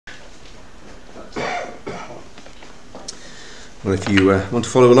Well, if you want to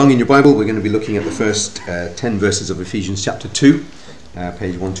follow along in your Bible, we're going to be looking at the first 10 verses of Ephesians chapter 2,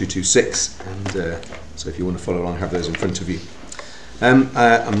 page 1226. And so if you want to follow along, have those in front of you.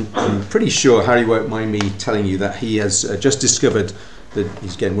 I'm pretty sure Harry won't mind me telling you that he has just discovered,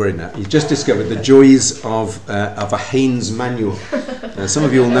 he's getting worried now, he's just discovered the joys of a Haynes manual. Some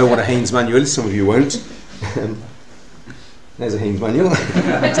of you will know what a Haynes manual is, some of you won't. There's a Haynes manual.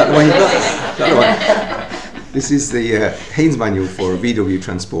 Is that the one you've got? Is that the one? This is the Haynes manual for a VW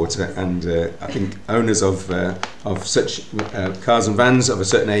transporter, and I think owners of such cars and vans of a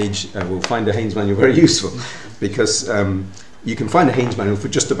certain age will find a Haynes manual very useful, because you can find a Haynes manual for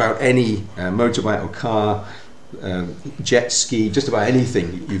just about any motorbike or car, jet ski, just about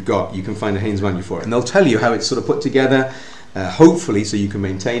anything you've got, you can find a Haynes manual for it. And they'll tell you how it's sort of put together, hopefully so you can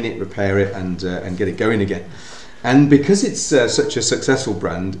maintain it, repair it, and get it going again. And because it's such a successful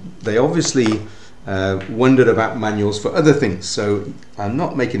brand, they obviously wondered about manuals for other things. So I'm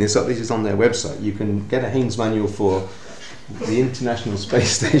not making this up, this is on their website. You can get a Haynes manual for the International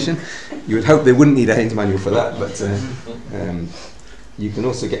Space Station. You would hope they wouldn't need a Haynes manual for that, but you can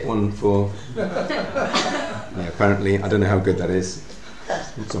also get one for apparently, I don't know how good that is,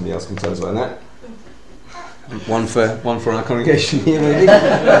 somebody else can tell us about that. One for our congregation here, maybe. They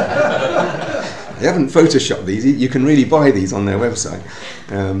haven't photoshopped these. You can really buy these on their website.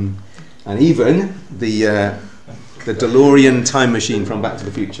 And even the DeLorean time machine from Back to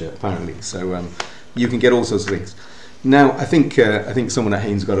the Future, apparently. So you can get all sorts of things. Now, I think someone at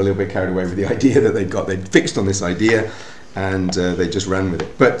Haynes got a little bit carried away with the idea that they'd fixed on this idea, and they just ran with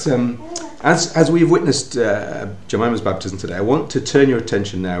it. But as we've witnessed Jemimah's baptism today, I want to turn your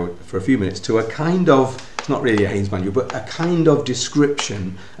attention now for a few minutes to a kind of, it's not really a Haynes manual, but a kind of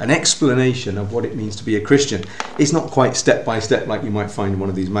description, an explanation of what it means to be a Christian. It's not quite step by step like you might find in one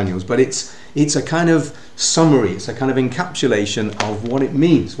of these manuals, but it's a kind of summary, it's a kind of encapsulation of what it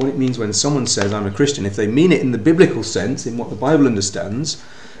means when someone says, I'm a Christian. If they mean it in the biblical sense, in what the Bible understands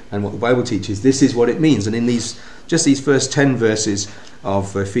and what the Bible teaches, this is what it means. And in these first 10 verses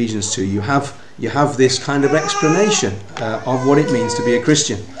of Ephesians 2, you have this kind of explanation of what it means to be a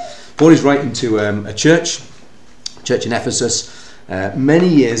Christian. Paul is writing to a church in Ephesus, many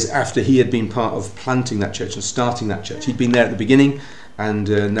years after he had been part of planting that church and starting that church. He'd been there at the beginning, and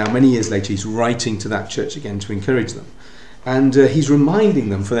now many years later he's writing to that church again to encourage them. And he's reminding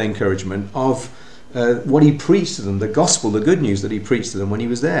them, for their encouragement, of what he preached to them, the gospel, the good news that he preached to them when he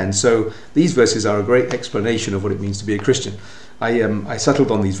was there. And so these verses are a great explanation of what it means to be a Christian. I settled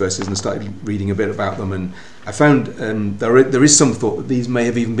on these verses and started reading a bit about them, and I found there is some thought that these may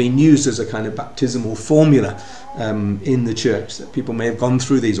have even been used as a kind of baptismal formula in the church, that people may have gone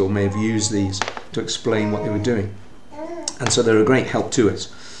through these or may have used these to explain what they were doing. And so they're a great help to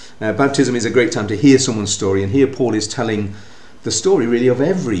us. Baptism is a great time to hear someone's story, and here Paul is telling the story really of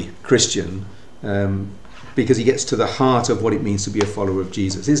every Christian, because he gets to the heart of what it means to be a follower of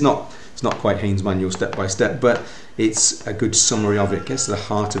Jesus. It's not quite Haynes manual step by step, but it's a good summary of it. It gets to the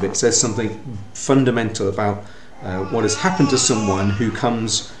heart of it. It says something fundamental about what has happened to someone who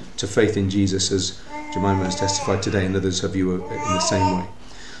comes to faith in Jesus, as Jemimah has testified today, and others of you are in the same way.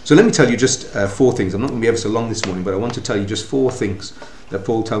 So let me tell you just 4 things. I'm not going to be ever so long this morning, but I want to tell you just 4 things that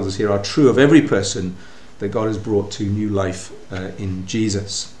Paul tells us here are true of every person that God has brought to new life in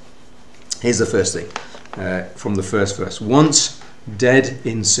Jesus. Here's the first thing from the first verse. Once dead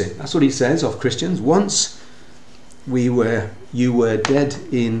in sin. That's what he says of Christians. Once you were dead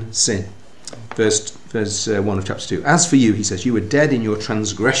in sin. Verse 1 of chapter 2. As for you, he says, you were dead in your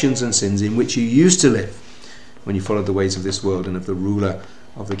transgressions and sins in which you used to live when you followed the ways of this world and of the ruler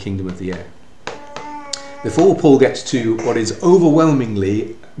of the kingdom of the air. Before Paul gets to what is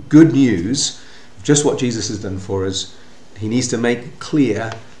overwhelmingly good news, just what Jesus has done for us, he needs to make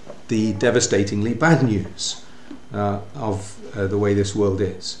clear the devastatingly bad news of the way this world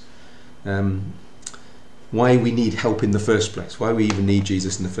is. Why we need help in the first place, why we even need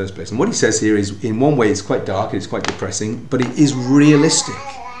Jesus in the first place. And what he says here is, in one way, it's quite dark, it's quite depressing, but it is realistic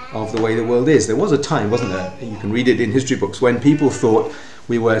of the way the world is. There was a time, wasn't there, you can read it in history books, when people thought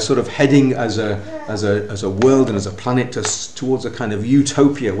we were sort of heading as a world and as a planet towards a kind of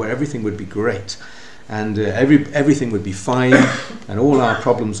utopia where everything would be great. And everything would be fine, and all our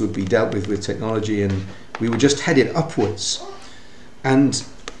problems would be dealt with technology, and we were just headed upwards. And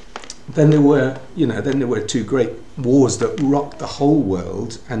then there were 2 great wars that rocked the whole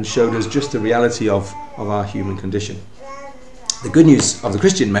world and showed us just the reality of our human condition. The good news of the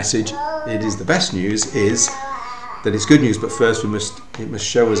Christian message, it is the best news, is that it's good news, but first it must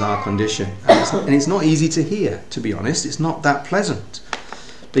show us our condition. And it's not easy to hear, to be honest. It's not that pleasant.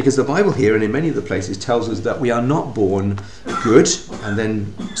 Because the Bible here, and in many other places, tells us that we are not born good, and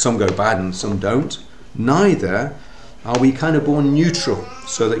then some go bad and some don't. Neither are we kind of born neutral,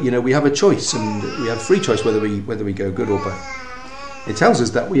 so that, we have a choice, and we have free choice whether we go good or bad. It tells us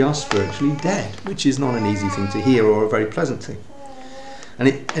that we are spiritually dead, which is not an easy thing to hear or a very pleasant thing. And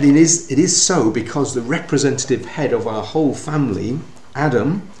it is so because the representative head of our whole family,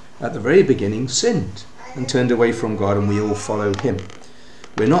 Adam, at the very beginning sinned and turned away from God, and we all followed him.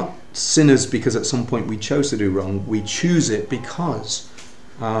 We're not sinners because at some point we chose to do wrong. We choose it because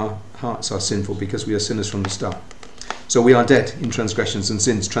our hearts are sinful, because we are sinners from the start. So we are dead in transgressions and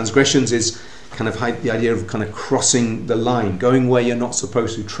sins. Transgressions is kind of the idea of kind of crossing the line, going where you're not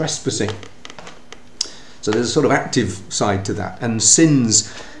supposed to, trespassing. So there's a sort of active side to that. And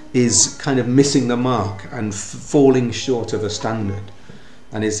sins is kind of missing the mark and falling short of a standard.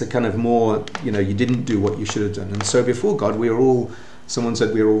 And it's a kind of more, you didn't do what you should have done. And so before God, someone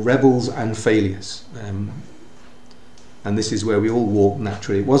said we are all rebels and failures. And this is where we all walk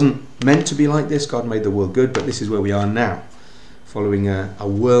naturally. It wasn't meant to be like this. God made the world good, but this is where we are now, following a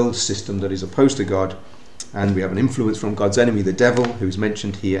world system that is opposed to God. And we have an influence from God's enemy, the devil, who's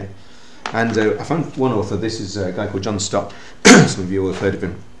mentioned here. And I found one author, this is a guy called John Stott. Some of you all have heard of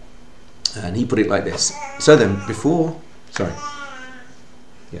him. And he put it like this. So then, before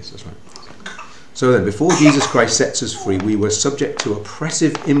Jesus Christ sets us free, we were subject to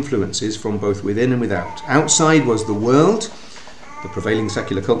oppressive influences from both within and without. Outside was the world, the prevailing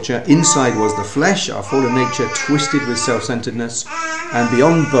secular culture. Inside was the flesh, our fallen nature, twisted with self-centeredness. And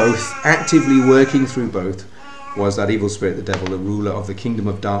beyond both, actively working through both, was that evil spirit, the devil, the ruler of the kingdom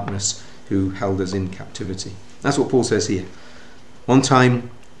of darkness, who held us in captivity. That's what Paul says here. One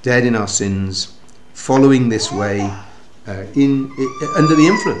time, dead in our sins, following this way, under the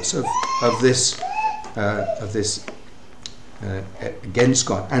influence of this against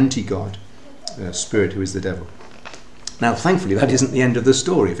God, anti-God spirit, who is the devil. Now, thankfully, that isn't the end of the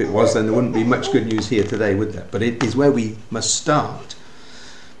story. If it was, then there wouldn't be much good news here today, would there? But it is where we must start.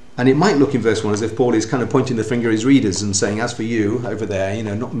 And it might look in verse 1 as if Paul is kind of pointing the finger at his readers and saying, as for you over there,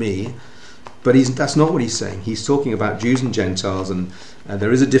 not me. But that's not what he's saying. He's talking about Jews and Gentiles, and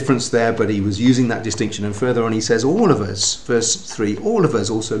there is a difference there, but he was using that distinction. And further on he says, all of us, verse 3, all of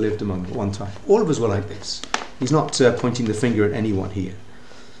us also lived among at one time. All of us were like this. He's not pointing the finger at anyone here.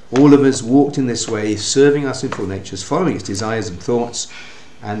 All of us walked in this way, serving our sinful natures, following its desires and thoughts,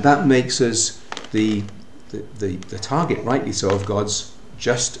 and that makes us the target, rightly so, of God's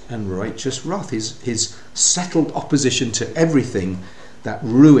just and righteous wrath, his settled opposition to everything that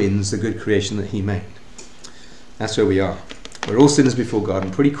ruins the good creation that he made. That's where we are. We're all sinners before God,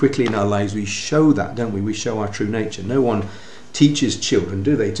 and pretty quickly in our lives we show that, don't we? We show our true nature. No one teaches children,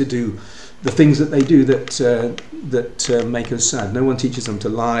 do they, to do the things that they do that make us sad. No one teaches them to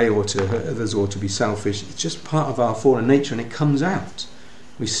lie or to hurt others or to be selfish. It's just part of our fallen nature, and it comes out.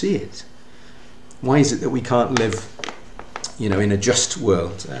 We see it. Why is it that we can't live, in a just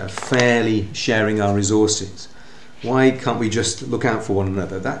world, fairly sharing our resources? Why can't we just look out for one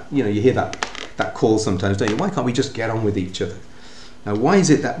another? That, you hear that call sometimes, don't you? Why can't we just get on with each other? Now, why is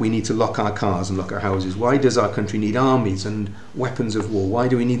it that we need to lock our cars and lock our houses? Why does our country need armies and weapons of war? Why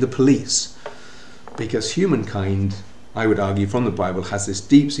do we need the police? Because humankind, I would argue from the Bible, has this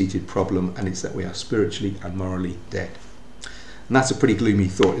deep-seated problem, and it's that we are spiritually and morally dead. And that's a pretty gloomy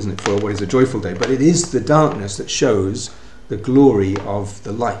thought, isn't it, for what is a joyful day? But it is the darkness that shows the glory of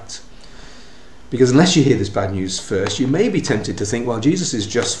the light. Because unless you hear this bad news first, you may be tempted to think, well, Jesus is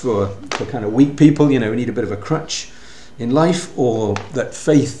just for kind of weak people, who need a bit of a crutch in life, or that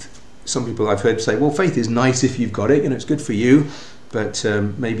faith, some people I've heard say, well, faith is nice if you've got it, it's good for you, but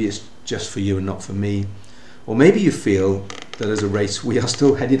maybe it's just for you and not for me. Or maybe you feel that as a race we are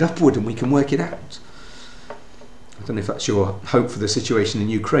still headed upward and we can work it out. I don't know if that's your hope for the situation in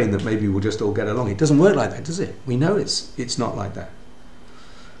Ukraine, that maybe we'll just all get along. It doesn't work like that, does it? We know it's not like that.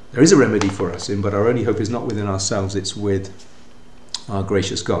 There is a remedy for us, but our only hope is not within ourselves, it's with our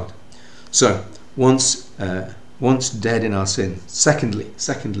gracious God. So, once dead in our sin.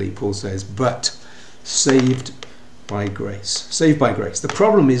 Secondly, Paul says, but saved by grace. Saved by grace. The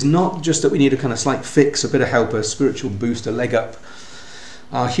problem is not just that we need a kind of slight fix, a bit of help, a spiritual boost, a leg up.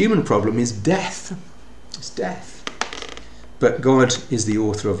 Our human problem is death. It's death. But God is the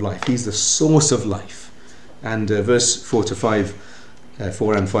author of life. He's the source of life. And verse 4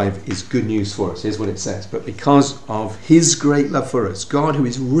 and 5 is good news for us. Here's what it says. But because of his great love for us, God, who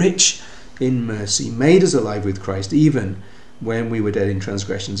is rich in mercy, made us alive with Christ, even when we were dead in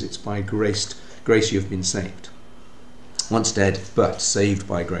transgressions. It's by grace you have been saved. Once dead, but saved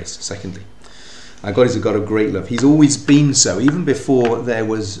by grace. Secondly, our God is a God of great love. He's always been so, even before there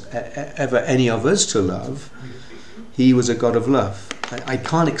was ever any of us to love. he was a God of love. I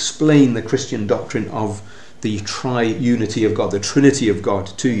can't explain the Christian doctrine of the tri-unity of God, the Trinity of God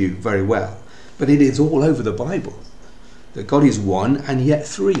to you very well, but it is all over the Bible. That God is one and yet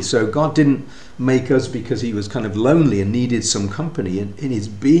three. So God didn't make us because he was kind of lonely and needed some company. In his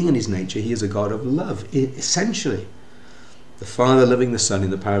being and his nature, he is a God of love, essentially. The Father loving the Son in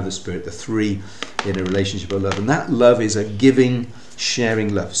the power of the Spirit, the three in a relationship of love. And that love is a giving,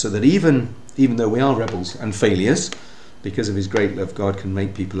 sharing love. So that even though we are rebels and failures, because of his great love, God can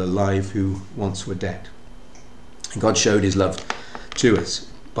make people alive who once were dead. And God showed his love to us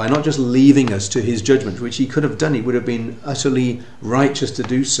by not just leaving us to his judgment, which he could have done. He would have been utterly righteous to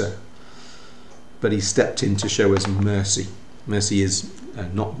do so. But he stepped in to show us mercy. Mercy is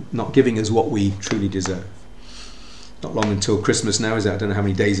not giving us what we truly deserve. Not long until Christmas now, is it? I don't know how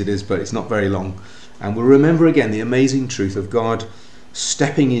many days it is, but it's not very long. And we'll remember again the amazing truth of God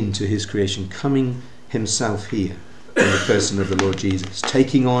stepping into his creation, coming himself here in the person of the Lord Jesus,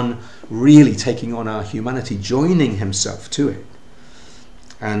 really taking on our humanity, joining himself to it,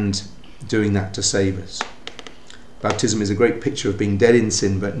 and doing that to save us. Baptism is a great picture of being dead in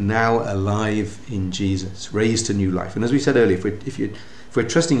sin, but now alive in Jesus, raised to new life. And as we said earlier, if we're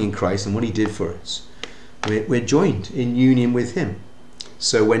trusting in Christ and what he did for us, we're joined in union with him.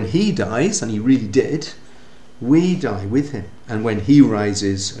 So when he dies, and he really did, we die with him. And when he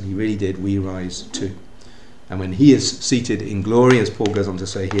rises, and he really did, we rise too. And when he is seated in glory, as Paul goes on to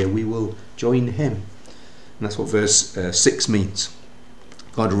say here, we will join him. And that's what verse 6 means.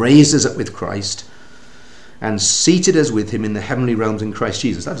 God raised us up with Christ and seated us with him in the heavenly realms in Christ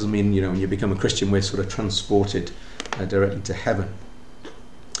Jesus. That doesn't mean, when you become a Christian, we're sort of transported directly to heaven.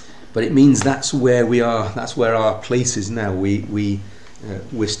 But it means that's where we are. That's where our place is now. We're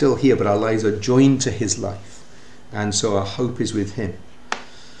still here, but our lives are joined to his life. And so our hope is with him.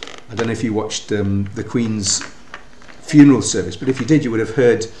 I don't know if you watched the Queen's funeral service, but if you did, you would have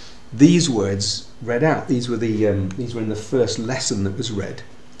heard these words read out. These were in the first lesson that was read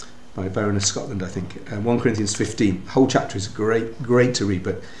by Baroness Scotland, I think. 1 Corinthians 15. The whole chapter is great to read,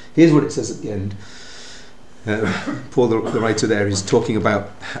 but here's what it says at the end. Paul, the writer there, is talking about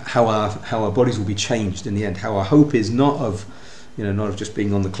how our bodies will be changed in the end. How our hope is not of just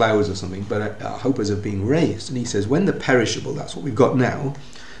being on the clouds or something, but our hope is of being raised. And he says, when the perishable, that's what we've got now,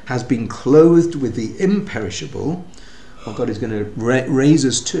 has been clothed with the imperishable, what God is going to raise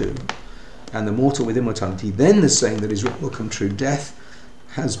us to, and the mortal with immortality, then the saying that is written will come true: death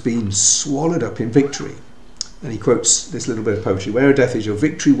has been swallowed up in victory. And he quotes this little bit of poetry: where death is your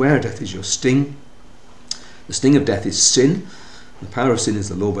victory, where death is your sting. The sting of death is sin, the power of sin is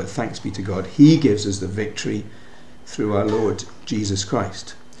the law, but thanks be to God, he gives us the victory through our Lord Jesus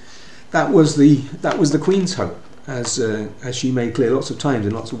Christ. That was the Queen's hope, as she made clear lots of times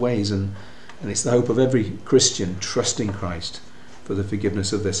in lots of ways, and it's the hope of every Christian trusting Christ for the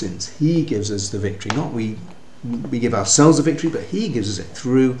forgiveness of their sins. He gives us the victory. Not we give ourselves the victory, but he gives us it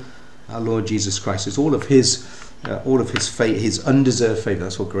through our Lord Jesus Christ. It's all of his fate, his undeserved favour.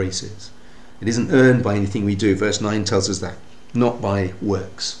 That's what grace is. It isn't earned by anything we do. Verse 9 tells us that. Not by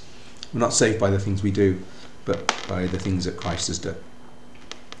works. We're not saved by the things we do, but by the things that Christ has done.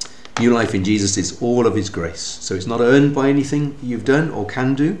 New life in Jesus is all of his grace. So it's not earned by anything you've done or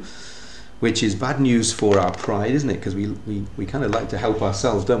can do, which is bad news for our pride, isn't it? Because we kind of like to help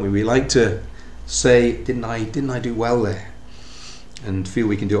ourselves, don't we? We like to say, didn't I do well there? And feel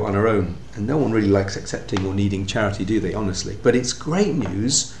we can do it on our own. And no one really likes accepting or needing charity, do they, honestly? But it's great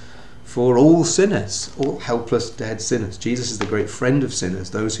news for all sinners, all helpless, dead sinners. Jesus is the great friend of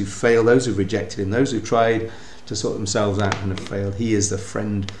sinners, those who fail, those who've rejected him, those who've tried to sort themselves out and have failed. He is the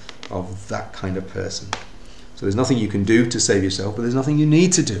friend of that kind of person. So there's nothing you can do to save yourself, but there's nothing you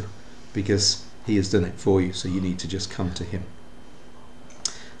need to do, because he has done it for you, so you need to just come to him.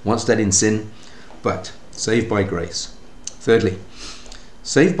 Once dead in sin, but saved by grace. Thirdly,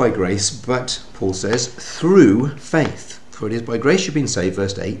 saved by grace, but, Paul says, through faith. For it is by grace you've been saved,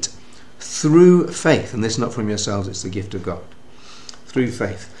 verse 8, through faith. And this not from yourselves, it's the gift of God. Through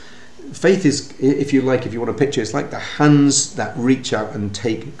faith. Faith is, if you want to picture, it's like the hands that reach out and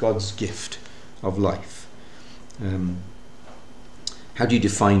take God's gift of life. How do you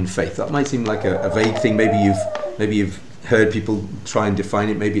define faith? That might seem like a vague thing. Maybe you've heard people try and define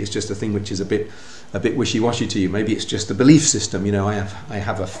it. Maybe it's just a thing which is a bit wishy-washy to you. Maybe it's just a belief system. I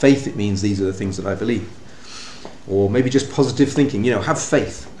have a faith. It means these are the things that I believe. Or maybe just positive thinking. Have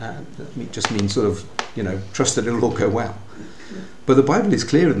faith. It just means sort of, trust that it'll all go well. But the Bible is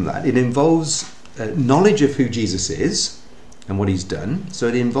clearer than that. It involves knowledge of who Jesus is and what he's done. So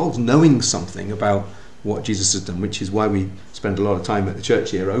it involves knowing something about what Jesus has done, which is why we spend a lot of time at the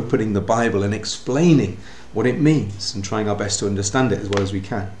church here opening the Bible and explaining what it means and trying our best to understand it as well as we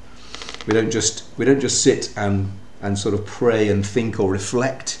can. We don't just sit and sort of pray and think or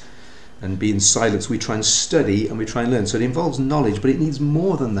reflect and be in silence. We try and study and we try and learn. So it involves knowledge, but it needs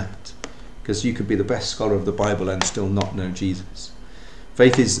more than that, because you could be the best scholar of the Bible and still not know Jesus.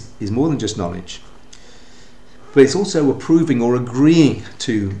 Faith is more than just knowledge, but it's also approving or agreeing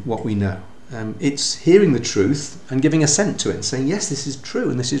to what we know. It's hearing the truth and giving assent to it and saying, yes, this is true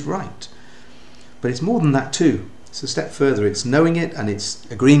and this is right. But it's more than that too. It's a step further. It's knowing it and it's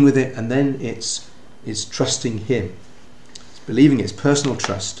agreeing with it, and then it's trusting him. It's believing it's personal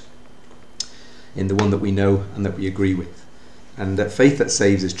trust in the one that we know and that we agree with. And that faith that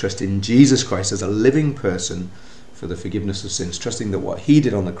saves is trust in Jesus Christ as a living person for the forgiveness of sins, trusting that what he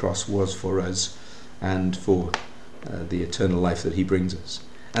did on the cross was for us and for the eternal life that he brings us.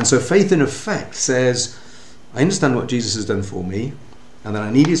 And so faith in effect says, I understand what Jesus has done for me, and that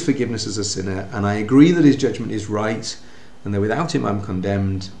I need his forgiveness as a sinner, and I agree that his judgment is right, and that without him I'm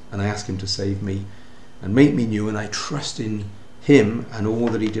condemned, and I ask him to save me and make me new, and I trust in him and all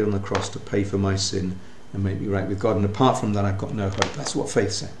that he did on the cross to pay for my sin and make me right with God. And apart from that, I've got no hope. That's what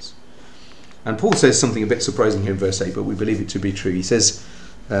faith says. And Paul says something a bit surprising here in verse 8, but we believe it to be true. He says,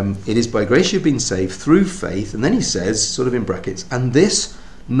 it is by grace you've been saved through faith, and then he says, sort of in brackets, and this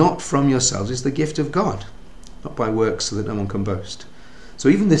not from yourselves is the gift of God, not by works, so that no one can boast. So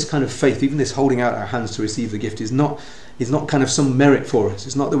even this kind of faith, even this holding out our hands to receive the gift is not kind of some merit for us.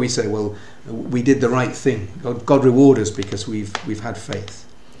 It's not that we say, well, we did the right thing. God reward us because we've had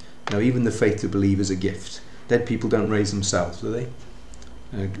faith. No, even the faith to believe is a gift. Dead people don't raise themselves, do they?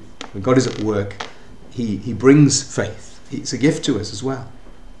 When God is at work, he brings faith. It's a gift to us as well.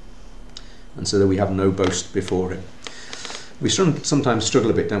 And so that we have no boast before him. We sometimes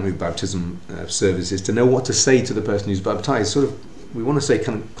struggle a bit, don't we, with baptism services, to know what to say to the person who's baptized. We want to say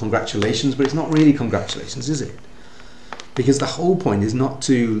congratulations, but it's not really congratulations, is it? Because the whole point is not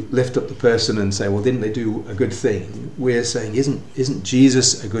to lift up the person and say, well, didn't they do a good thing? We're saying, isn't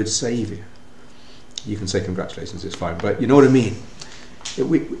Jesus a good saviour? You can say congratulations, it's fine, but you know what I mean.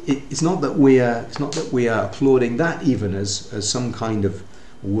 It's not that we are applauding that even as some kind of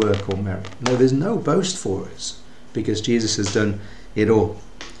work or merit. No, there's no boast for us because Jesus has done it all.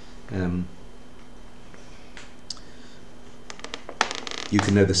 You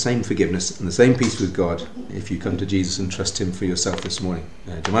can know the same forgiveness and the same peace with God if you come to Jesus and trust him for yourself this morning.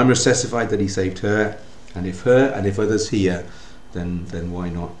 Jemimah has testified that he saved her, and if others here, then why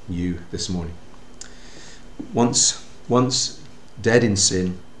not you this morning? Once dead in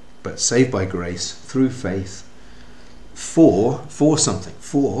sin, but saved by grace through faith, for something,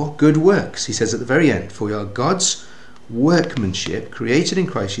 for good works. He says at the very end, for we are God's workmanship, created in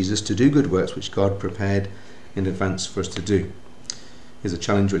Christ Jesus to do good works which God prepared in advance for us to do. Here's a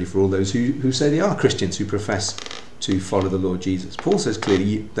challenge really for all those who say they are Christians, who profess to follow the Lord Jesus. Paul says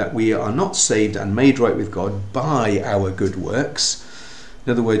clearly that we are not saved and made right with God by our good works.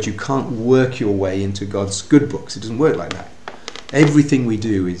 In other words, you can't work your way into God's good books. It doesn't work like that. Everything we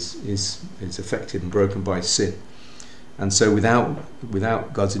do is affected and broken by sin. And so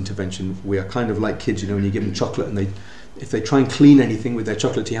without God's intervention, we are kind of like kids, when you give them chocolate and if they try and clean anything with their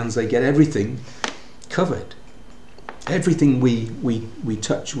chocolatey hands, they get everything covered. Everything we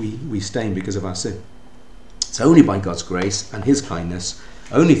touch, we stain because of our sin. It's only by God's grace and his kindness,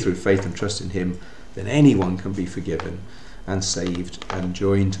 only through faith and trust in him, that anyone can be forgiven and saved and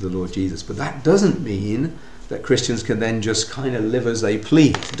joined to the Lord Jesus. But that doesn't mean that Christians can then just kind of live as they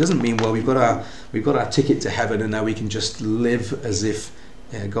please. It doesn't mean, well, we've got our ticket to heaven and now we can just live as if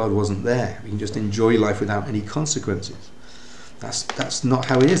God wasn't there. We can just enjoy life without any consequences. That's not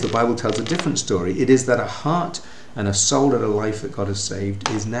how it is. The Bible tells a different story. It is that a heart and a soul and a life that God has saved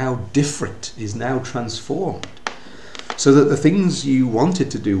is now different, is now transformed. So that the things you wanted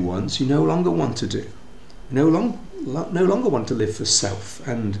to do once, you no longer want to do. No longer want to live for self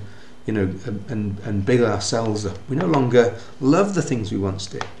and build ourselves up. We no longer love the things we once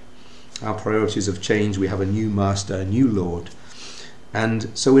did. Our priorities have changed. We have a new master, a new Lord.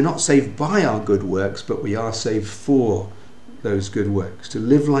 And so we're not saved by our good works, but we are saved for those good works, to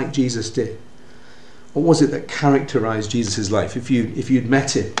live like Jesus did. What was it that characterized Jesus' life? If you'd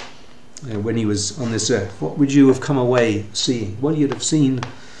met him when he was on this earth, what would you have come away seeing? Well, you'd have seen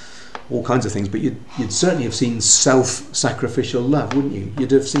all kinds of things, but you'd certainly have seen self-sacrificial love, wouldn't you?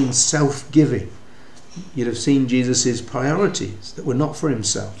 You'd have seen self-giving. You'd have seen Jesus' priorities that were not for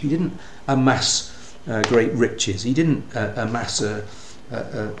himself. He didn't amass great riches. He didn't amass a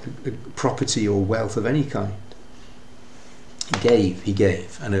property or wealth of any kind. He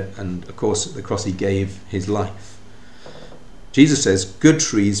gave. And of course, at the cross, he gave his life. Jesus says good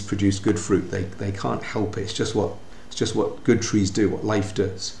trees produce good fruit. They can't help it. It's just what good trees do, what life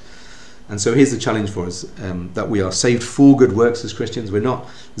does. And so here's the challenge for us, that we are saved for good works as Christians. We're not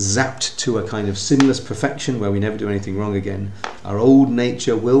zapped to a kind of sinless perfection where we never do anything wrong again. Our old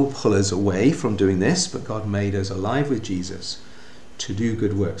nature will pull us away from doing this, but God made us alive with Jesus to do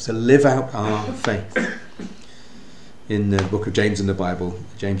good works, to live out our faith. In the book of James in the Bible,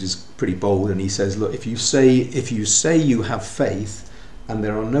 James is pretty bold, and he says, look, if you say you have faith and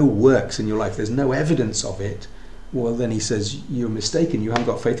there are no works in your life, there's no evidence of it, well, then he says you're mistaken, you haven't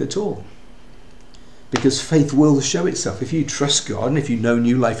got faith at all. Because faith will show itself. If you trust God and if you know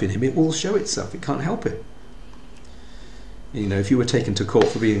new life in him, it will show itself. It can't help it. You know, if you were taken to court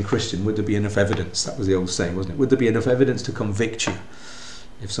for being a Christian, would there be enough evidence? That was the old saying, wasn't it? Would there be enough evidence to convict you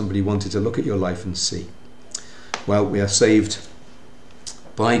if somebody wanted to look at your life and see? Well, we are saved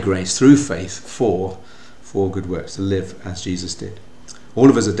by grace through faith for good works, to live as Jesus did. All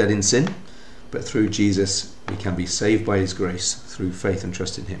of us are dead in sin, but through Jesus we can be saved by his grace through faith and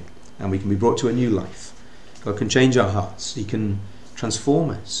trust in him. And we can be brought to a new life. God can change our hearts. He can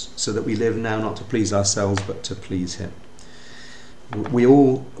transform us so that we live now not to please ourselves but to please him. We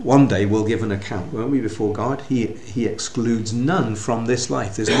all one day will give an account, won't we, before God? He excludes none from this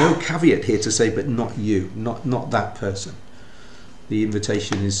life. There's no caveat here to say, but not you, not that person. The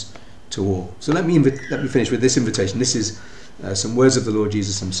invitation is to all. So let me finish with this invitation. This is some words of the Lord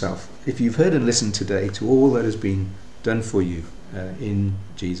Jesus himself. If you've heard and listened today to all that has been done for you in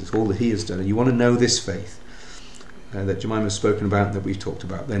Jesus, all that he has done, and you want to know this faith that Jemimah has spoken about, that we've talked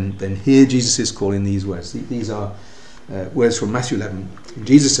about, then hear Jesus' call in these words. These are words from Matthew 11.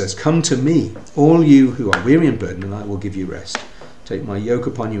 Jesus says, "Come to me, all you who are weary and burdened, and I will give you rest. Take my yoke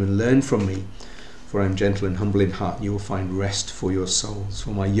upon you and learn from me, for I am gentle and humble in heart, and you will find rest for your souls. For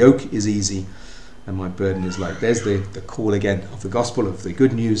my yoke is easy and my burden is light." There's the call again of the gospel, of the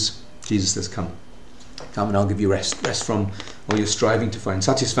good news. Jesus says, come and I'll give you rest. Rest from all your striving to find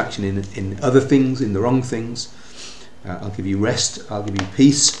satisfaction in other things, in the wrong things. I'll give you rest. I'll give you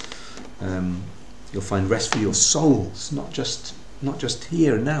peace. You'll find rest for your souls, not just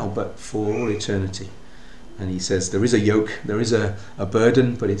here and now, but for all eternity. And he says there is a yoke, there is a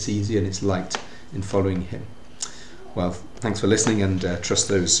burden, but it's easy and it's light in following him. Well, thanks for listening, and trust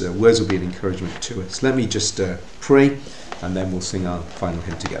those words will be an encouragement to us. Let me just pray, and then we'll sing our final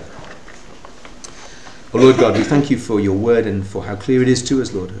hymn together. Oh Lord God, we thank you for your word and for how clear it is to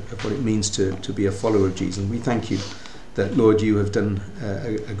us, Lord, of what it means to be a follower of Jesus. And we thank you that, Lord, you have done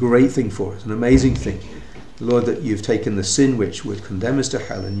a great thing for us, an amazing thing. Lord, that you've taken the sin which would condemn us to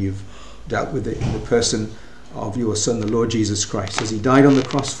hell, and you've dealt with it in the person of your Son, the Lord Jesus Christ, as he died on the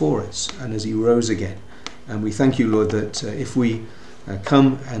cross for us and as he rose again. And we thank you, Lord, that if we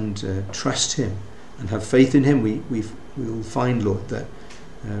come and trust him and have faith in him, we will find, Lord, that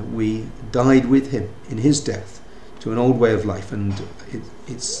we died with him in his death to an old way of life, and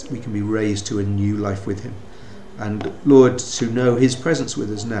we can be raised to a new life with him. And Lord, to know his presence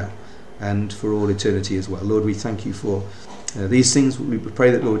with us now and for all eternity as well. Lord, we thank you for these things. We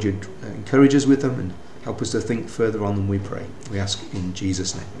pray that, Lord, you'd encourage us with them and help us to think further on them, we pray. We ask in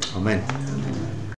Jesus' name. Amen.